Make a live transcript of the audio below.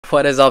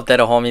What is up,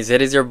 Theta homies?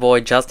 It is your boy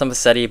Justin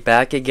Bassetti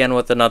back again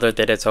with another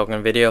Theta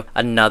Token video,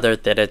 another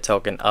Theta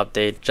Token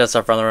update. Just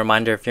a friendly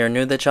reminder, if you're new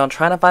to the channel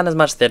trying to find as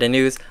much Theta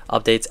news,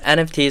 updates,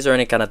 NFTs, or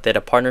any kind of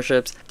Theta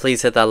partnerships,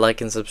 please hit that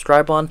like and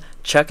subscribe button.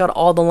 Check out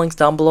all the links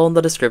down below in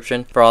the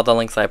description for all the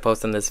links I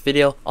post in this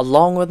video,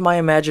 along with my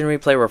Imagine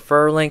Replay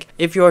referral link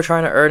if you are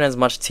trying to earn as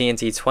much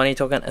TNT20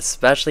 token,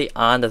 especially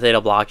on the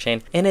Theta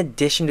blockchain, in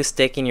addition to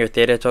staking your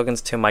Theta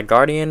tokens to my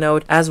Guardian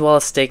node, as well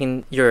as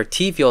staking your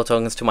T-Fuel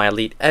tokens to my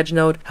Elite Edge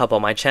node. Help out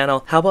my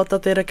channel, help out the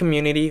Theta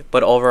community,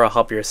 but overall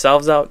help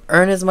yourselves out.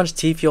 Earn as much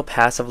T-Fuel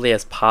passively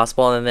as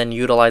possible and then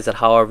utilize it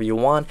however you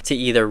want to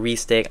either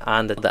restake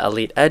on the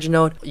Elite Edge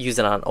node, use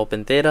it on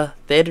Open Theta,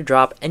 Theta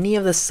Drop, any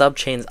of the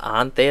subchains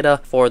on Theta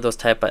for those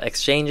type of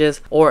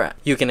exchanges, or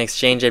you can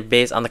exchange it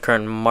based on the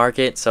current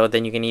market, so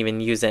then you can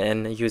even use it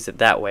and use it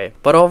that way.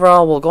 But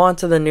overall, we'll go on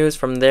to the news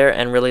from there,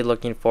 and really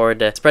looking forward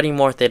to spreading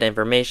more Theta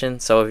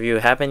information. So if you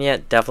haven't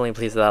yet, definitely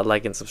please hit that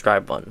like and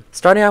subscribe button.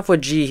 Starting off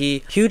with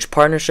Jihe, huge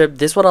partnership.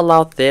 This would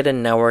allow Theta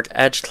Network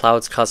Edge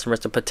Cloud's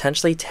customers to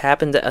potentially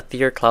tap into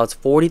Aethir Cloud's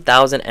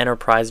 40,000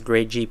 enterprise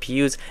grade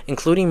GPUs,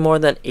 including more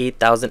than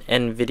 8,000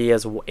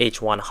 NVIDIA's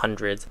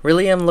H100s.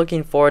 Really am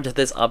looking forward to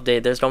this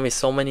update. There's going to be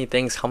so many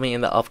things coming in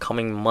the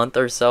upcoming month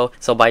or so.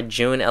 So by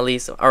June at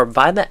least, or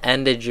by the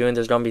end of June,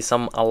 there's going to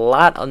be a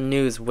lot of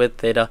news with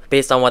Theta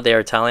based on what they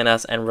are telling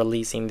us and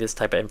releasing this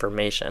type of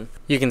information.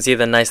 You can see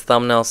the nice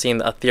thumbnail seeing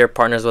the Aethir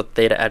partners with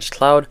Theta Edge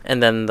Cloud,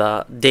 and then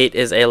the date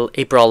is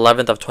April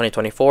 11th of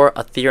 2024,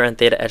 Aethir and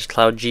Theta Edge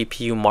Cloud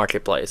GPU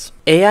Marketplace.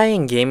 AI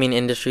and gaming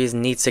industries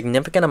need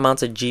significant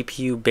amounts of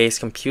GPU-based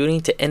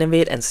computing to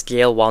innovate and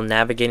scale while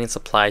navigating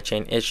supply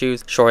chain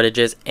issues,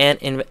 shortages, and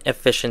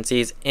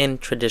inefficiencies in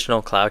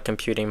traditional cloud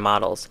computing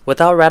models.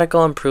 Without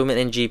radical improvement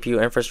in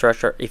GPU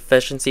infrastructure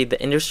efficiency,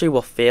 the industry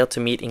will fail to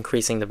meet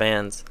increasing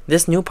demands.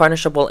 This new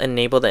partnership will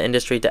enable the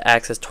industry to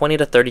access 20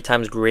 to 30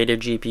 times greater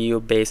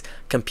GPU-based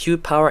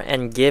compute power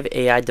and give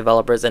AI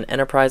developers and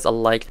enterprise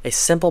alike a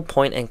simple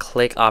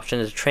point-and-click option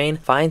to train,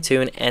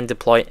 fine-tune, and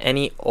deploy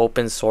any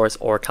open source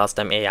or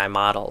custom AI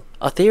model.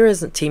 Aethir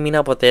is teaming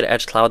up with Theta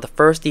Edge Cloud, the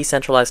first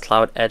decentralized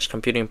cloud edge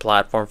computing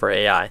platform for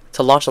AI,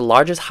 to launch the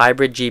largest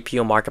hybrid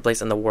GPU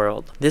marketplace in the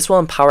world. This will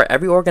empower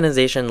every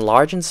organization,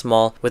 large and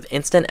small, with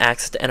instant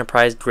access to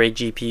enterprise-grade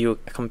GPU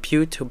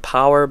compute to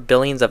power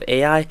billions of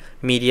AI,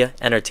 media,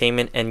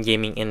 entertainment, and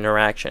gaming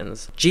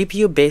interactions.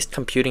 GPU-based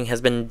computing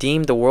has been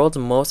deemed the world's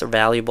most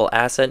valuable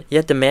asset,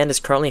 yet demand is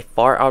currently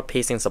far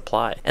outpacing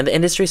supply, and the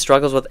industry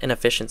struggles with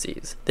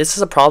inefficiencies. This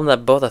is a problem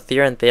that both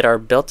Aethir and Theta are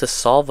built to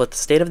solve with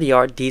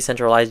state-of-the-art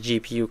decentralized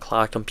GPU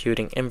cloud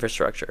computing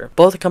infrastructure.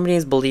 Both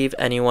companies believe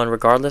anyone,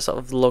 regardless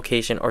of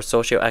location or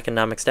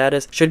socioeconomic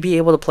status, should be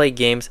able to play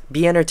games,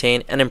 be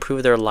entertained, and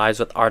improve their lives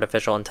with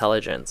artificial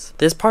intelligence.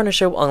 This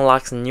partnership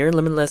unlocks near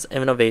limitless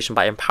innovation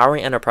by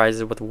empowering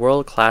enterprises with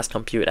world-class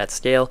compute at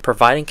scale,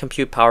 providing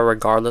compute power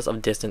regardless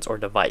of distance or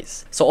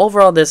device. So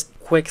overall, this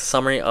quick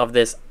summary of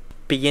this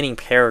beginning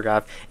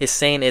paragraph is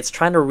saying it's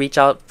trying to reach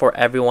out for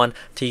everyone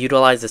to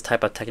utilize this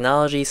type of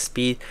technology,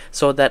 speed,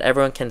 so that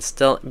everyone can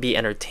still be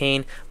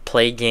entertained,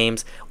 play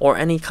games, or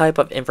any type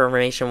of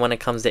information when it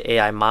comes to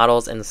AI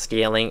models and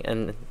scaling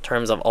in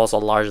terms of also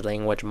large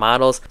language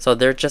models. So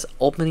they're just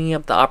opening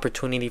up the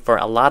opportunity for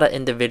a lot of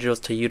individuals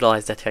to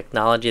utilize the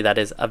technology that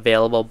is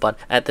available, but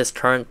at this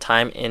current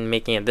time in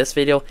making this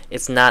video,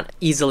 it's not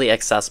easily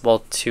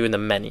accessible to the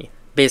many,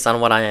 based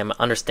on what I am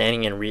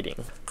understanding and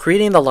reading.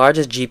 Creating the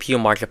largest GPU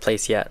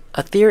marketplace yet.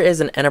 Aethir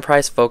is an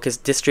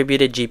enterprise-focused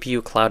distributed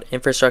GPU cloud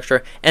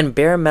infrastructure and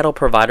bare metal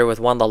provider with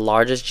one of the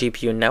largest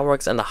GPU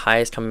networks and the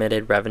highest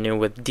committed revenue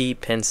with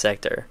DePin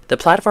sector. The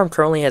platform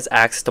currently has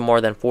access to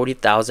more than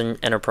 40,000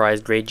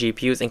 enterprise-grade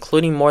GPUs,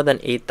 including more than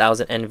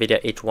 8,000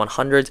 NVIDIA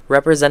H100s,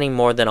 representing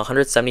more than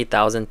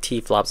 170,000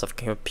 T-flops of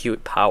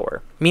compute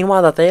power.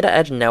 Meanwhile, the Theta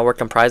Edge network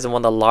comprises one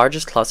of the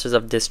largest clusters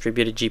of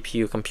distributed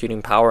GPU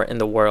computing power in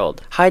the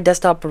world. High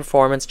desktop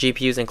performance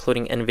GPUs,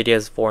 including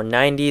NVIDIA's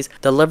 490s,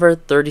 deliver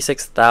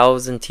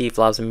 36,000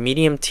 T-flops.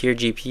 Medium tier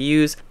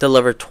GPUs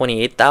deliver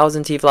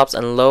 28,000 T-flops,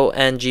 and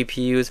low-end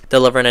GPUs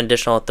deliver an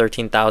additional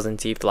 13,000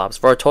 T-flops,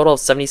 for a total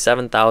of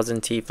 77,000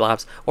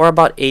 T-flops, or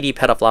about 80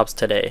 petaflops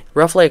today,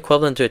 roughly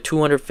equivalent to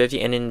 250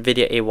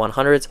 NVIDIA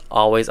A100s,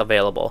 always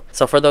available.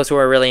 So for those who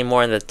are really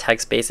more in the tech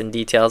space and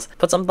details,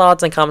 put some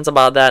thoughts and comments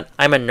about that.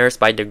 I'm a nurse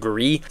by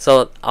degree,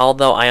 so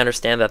although I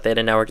understand that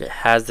Theta Network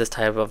has this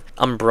type of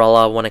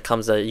umbrella when it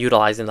comes to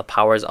utilizing the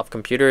powers of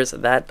computers,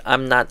 that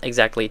I'm not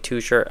exactly too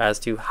sure as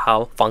to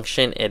how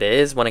function it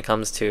is when it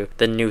comes to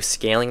the new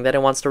scaling that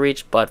it wants to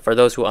reach. But for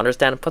those who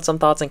understand, put some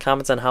thoughts and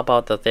comments and help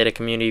out the Theta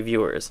community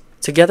viewers.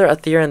 Together,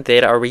 Aethir and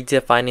Theta are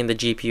redefining the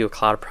GPU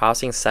cloud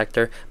processing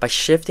sector by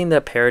shifting the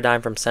paradigm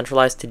from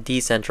centralized to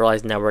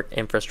decentralized network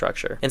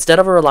infrastructure. Instead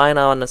of relying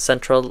on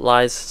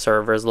centralized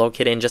servers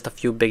located in just a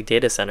few big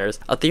data centers,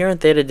 Aethir and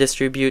Theta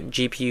distribute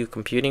GPU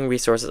computing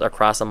resources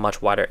across a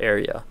much wider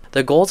area.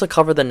 The goal is to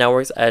cover the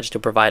network's edge to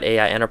provide provide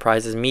AI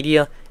enterprises,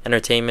 media,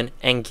 entertainment,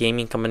 and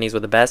gaming companies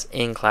with the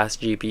best-in-class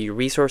GPU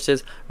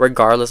resources,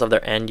 regardless of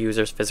their end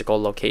user's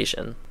physical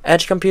location.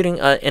 Edge computing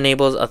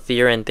enables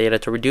Aethir and Theta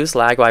to reduce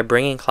lag by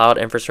bringing cloud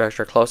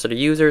infrastructure closer to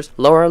users,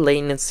 lower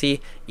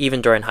latency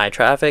even during high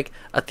traffic.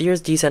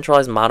 Aethir's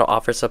decentralized model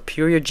offers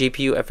superior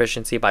GPU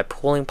efficiency by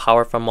pooling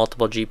power from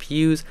multiple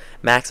GPUs,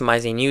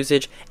 maximizing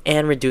usage,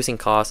 and reducing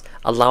costs,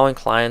 allowing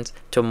clients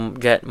to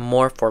get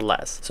more for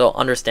less. So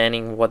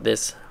understanding what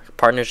this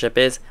partnership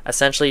is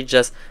essentially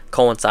just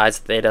coincides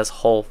Theta's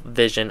whole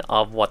vision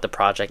of what the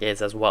project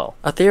is as well.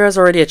 Aethir has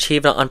already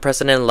achieved an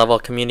unprecedented level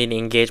of community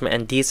engagement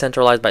and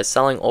decentralized by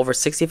selling over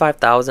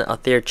 65,000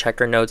 Aethir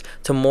checker nodes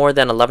to more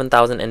than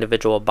 11,000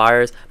 individual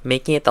buyers,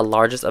 making it the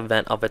largest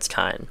event of its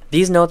kind.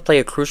 These nodes play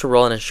a crucial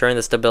role in ensuring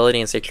the stability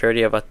and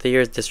security of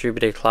Aethir's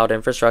distributed cloud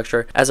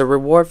infrastructure. As a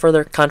reward for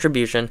their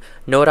contribution,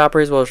 node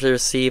operators will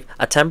receive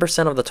a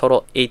 10% of the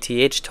total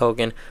ATH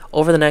token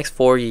over the next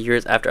 4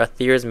 years after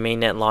Aethir's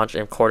mainnet launch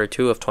in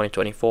Q2 of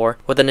 2024,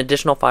 with an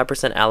additional 5%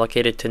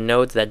 allocated to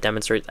nodes that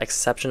demonstrate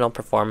exceptional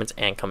performance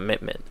and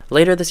commitment.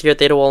 Later this year,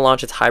 Theta will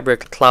launch its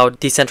hybrid cloud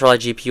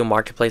decentralized GPU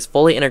marketplace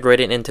fully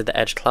integrated into the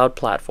Edge Cloud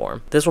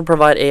platform. This will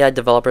provide AI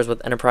developers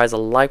with enterprise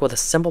alike with a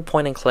simple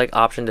point-and-click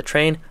option to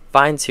train,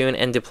 fine-tune,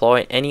 and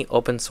deploy any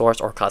open source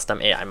or custom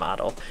AI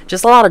model.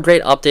 Just a lot of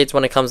great updates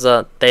when it comes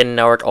to Theta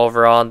Network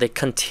overall. They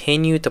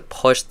continue to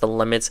push the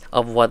limits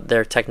of what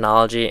their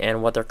technology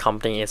and what their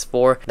company is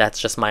for. That's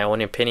just my own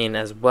opinion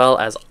as well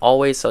as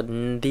always. So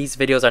these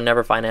videos are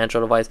never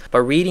financial advice,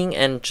 but reading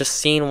and just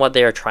seeing what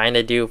they are trying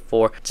to do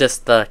for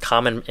just the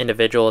common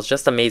individual is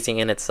just amazing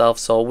in itself.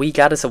 So we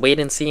gotta wait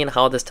and see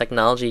how this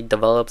technology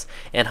develops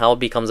and how it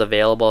becomes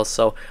available.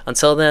 So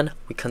until then,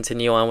 we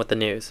continue on with the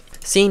news.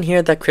 Seeing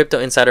here that Crypto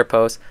Insider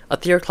post,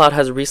 Aethir Cloud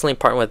has recently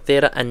partnered with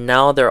Theta, and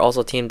now they're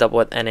also teamed up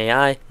with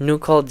NAI.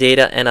 Nucleus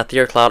Data and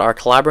Aethir Cloud are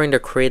collaborating to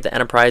create the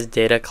enterprise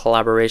data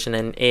collaboration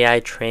and AI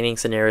training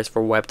scenarios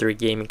for Web3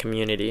 gaming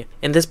community.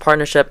 In this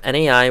partnership,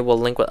 NAI will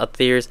link with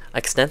Aethir's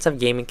extensive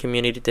gaming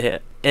community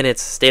in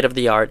its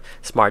state-of-the-art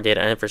smart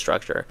data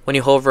infrastructure. When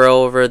you hover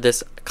over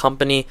this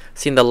company,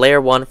 seeing the layer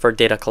 1 for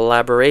data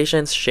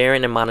collaborations,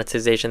 sharing, and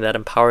monetization that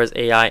empowers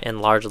AI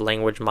and large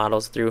language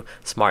models through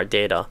smart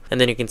data. And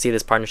then you can see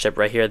this partnership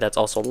right here that's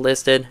also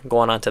listed.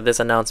 Going on to this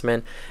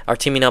announcement, are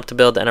teaming up to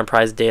build the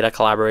enterprise data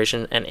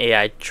collaboration and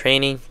AI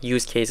training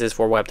use cases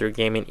for Web3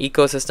 gaming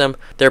ecosystem.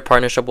 Their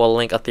partnership will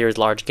link Aethir's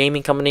large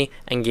gaming company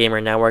and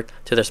gamer network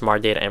to their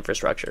smart data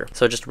infrastructure.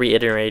 So just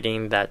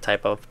reiterating that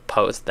type of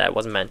post that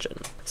was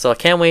mentioned. So I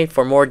can't wait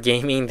for more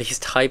gaming, these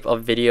type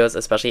of videos,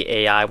 especially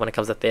AI when it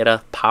comes to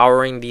Theta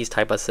powering these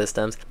type of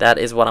systems. That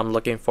is what I'm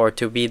looking for,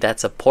 to be that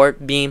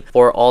support beam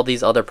for all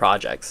these other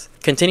projects.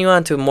 Continue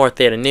on to more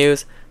Theta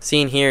news.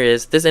 Seen here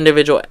is this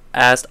individual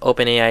asked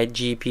OpenAI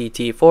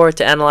GPT-4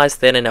 to analyze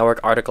Theta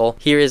Network article.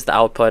 Here is the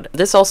output.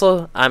 This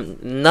also,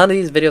 none of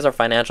these videos are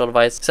financial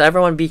advice, so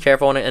everyone be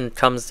careful when it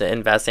comes to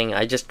investing.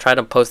 I just try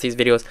to post these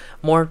videos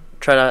more,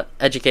 try to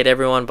educate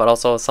everyone, but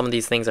also some of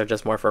these things are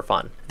just more for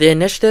fun. The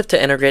initiative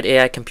to integrate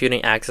AI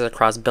computing access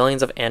across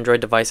billions of Android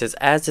devices,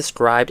 as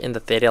described in the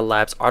Theta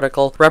Labs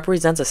article,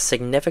 represents a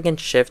significant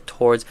shift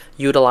towards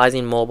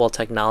utilizing mobile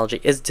technology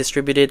as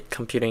distributed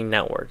computing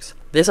networks.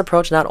 This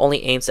approach not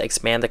only aims to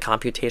expand the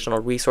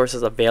computational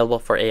resources available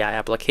for AI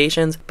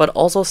applications, but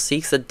also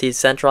seeks to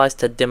decentralize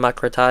to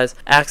democratize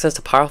access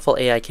to powerful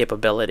AI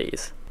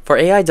capabilities. For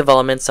AI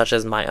developments such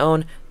as my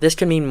own, this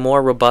could mean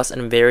more robust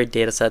and varied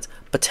datasets,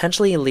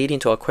 potentially leading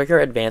to a quicker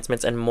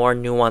advancements and more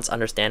nuanced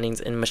understandings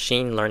in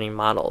machine learning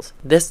models.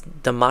 This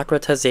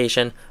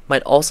democratization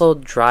might also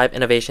drive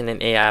innovation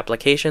in AI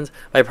applications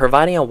by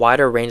providing a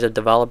wider range of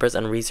developers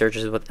and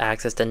researchers with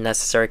access to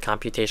necessary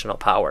computational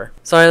power.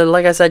 So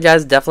like I said,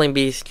 guys, definitely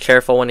be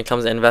careful when it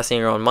comes to investing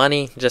your own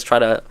money. Just try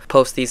to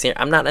post these here.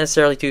 I'm not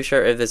necessarily too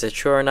sure if this is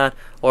true or not,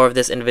 or if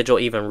this individual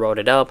even wrote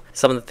it up.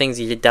 Some of the things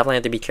you definitely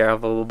have to be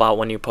careful about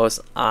when you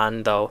post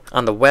on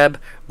the web,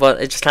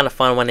 but it's just kind of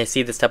fun when I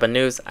see this type of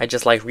news. I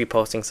just like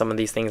reposting some of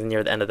these things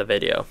near the end of the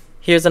video.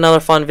 Here's another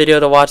fun video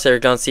to watch that you're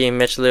going to see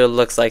Mitch Liu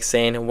looks like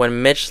saying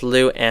when Mitch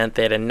Liu and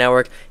Theta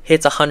Network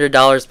hits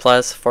 $100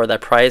 plus for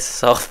that price.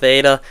 So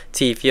Theta,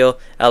 T-Fuel,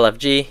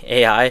 LFG,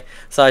 AI.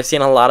 So I've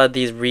seen a lot of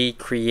these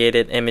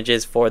recreated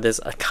images for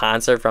this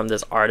concert from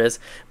this artist,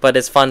 but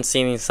it's fun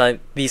seeing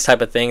these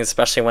type of things,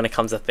 especially when it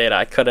comes to Theta.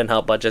 I couldn't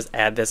help but just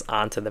add this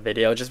onto the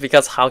video just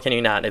because how can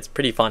you not? It's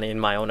pretty funny in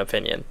my own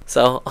opinion.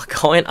 So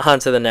going on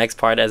to the next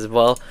part as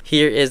well,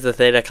 here is the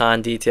Theta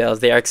Con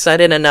details. They are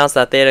excited to announce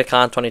that Theta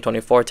Con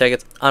 2024 tickets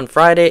on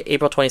Friday,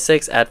 April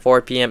 26th at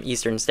 4 p.m.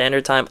 Eastern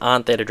Standard Time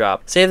on Theta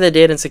Drop. Save the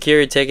date and secure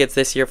your tickets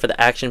this year for the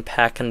Action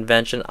Pack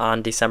convention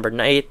on December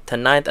 8th to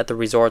 9th at the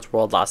Resorts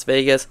World Las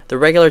Vegas. The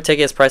regular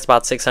ticket is priced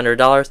about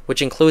 $600,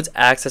 which includes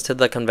access to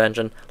the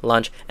convention,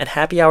 lunch, and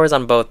happy hours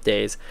on both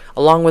days,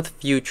 along with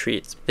few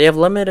treats. They have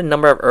limited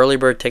number of early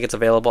bird tickets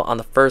available on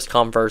the first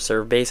come first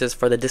served basis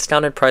for the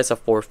discounted price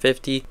of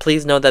 $450.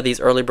 Please note that these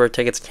early bird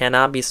tickets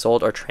cannot not be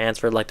sold or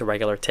transferred like the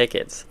regular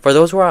tickets. For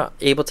those who are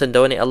able to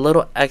donate a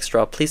little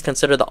extra, please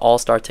consider the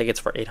All-Star tickets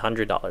for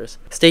 $800.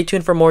 Stay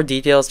tuned for more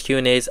details,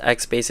 Q&As,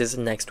 X Spaces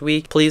next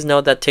week. Please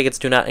note that tickets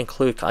do not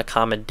include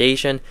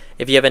accommodation.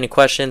 If you have any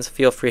questions,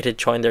 feel free to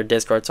join their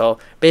Discord. So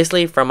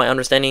basically, from my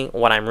understanding,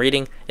 what I'm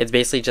reading, it's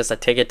basically just a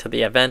ticket to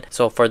the event.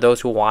 So for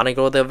those who want to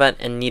go to the event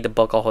and need to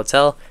book a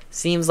hotel,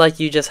 seems like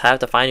you just have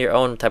to find your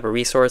own type of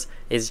resource.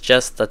 It's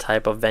just the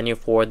type of venue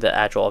for the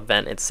actual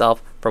event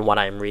itself, from what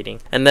I'm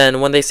reading. And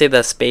then when they say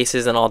the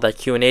spaces and all that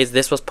Q&As,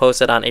 this was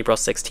posted on April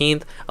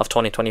 16th of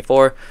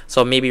 2024.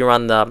 So maybe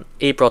around the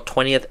April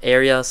 20th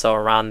area. So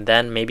around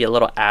then, maybe a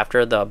little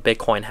after the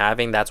Bitcoin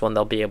halving, that's when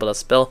they'll be able to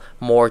spill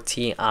more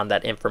tea on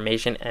that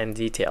information and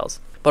details.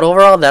 But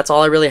overall, that's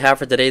all I really have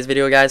for today's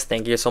video, guys.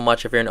 Thank you so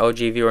much if you're an OG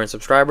viewer and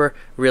subscriber.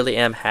 Really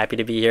am happy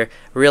to be here.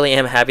 Really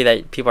am happy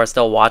that people are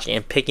still watching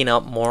and picking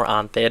up more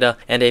on Theta.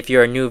 And if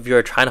you're a new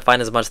viewer trying to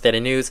find as much Theta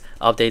news,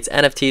 updates,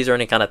 NFTs, or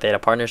any kind of Theta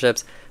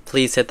partnerships,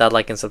 please hit that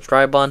like and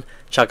subscribe button.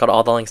 Check out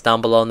all the links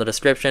down below in the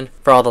description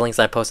for all the links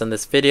I post in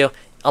this video,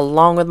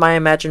 along with my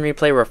Imagine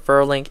Replay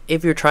referral link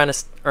if you're trying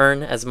to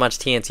earn as much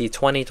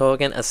TNT20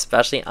 token,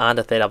 especially on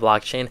the Theta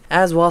blockchain,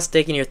 as well as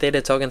staking your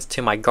Theta tokens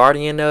to my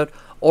Guardian node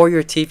or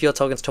your T-Fuel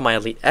tokens to my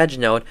Elite Edge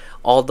node.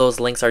 All those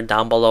links are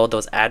down below,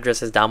 those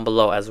addresses down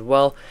below as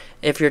well.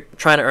 If you're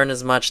trying to earn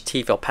as much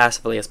T-Fuel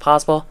passively as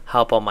possible,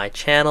 help out my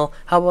channel,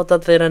 help out the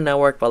Theta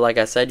network. But like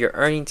I said, you're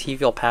earning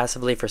T-Fuel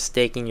passively for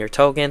staking your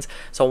tokens,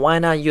 so why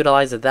not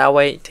utilize it that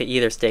way to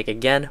either stake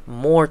again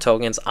more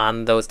tokens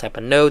on those type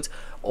of nodes,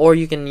 or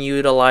you can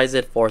utilize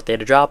it for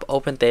Theta drop,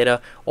 open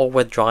Theta, or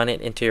withdrawing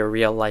it into your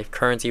real life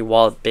currency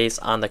wallet based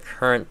on the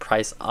current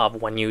price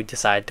of when you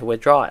decide to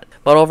withdraw it.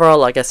 But overall,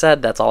 like I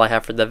said, that's all I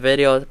have for the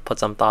video. Put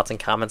some thoughts and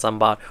comments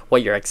about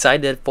what you're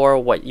excited for,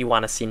 what you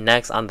want to see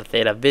next on the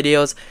Theta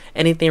videos,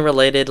 anything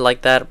related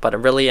like that. But I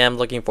really am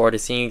looking forward to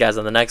seeing you guys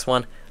on the next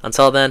one.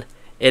 Until then,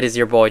 it is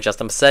your boy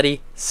Justin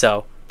Massetti,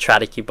 so try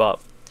to keep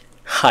up.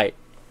 Hi,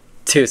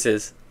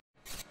 deuces.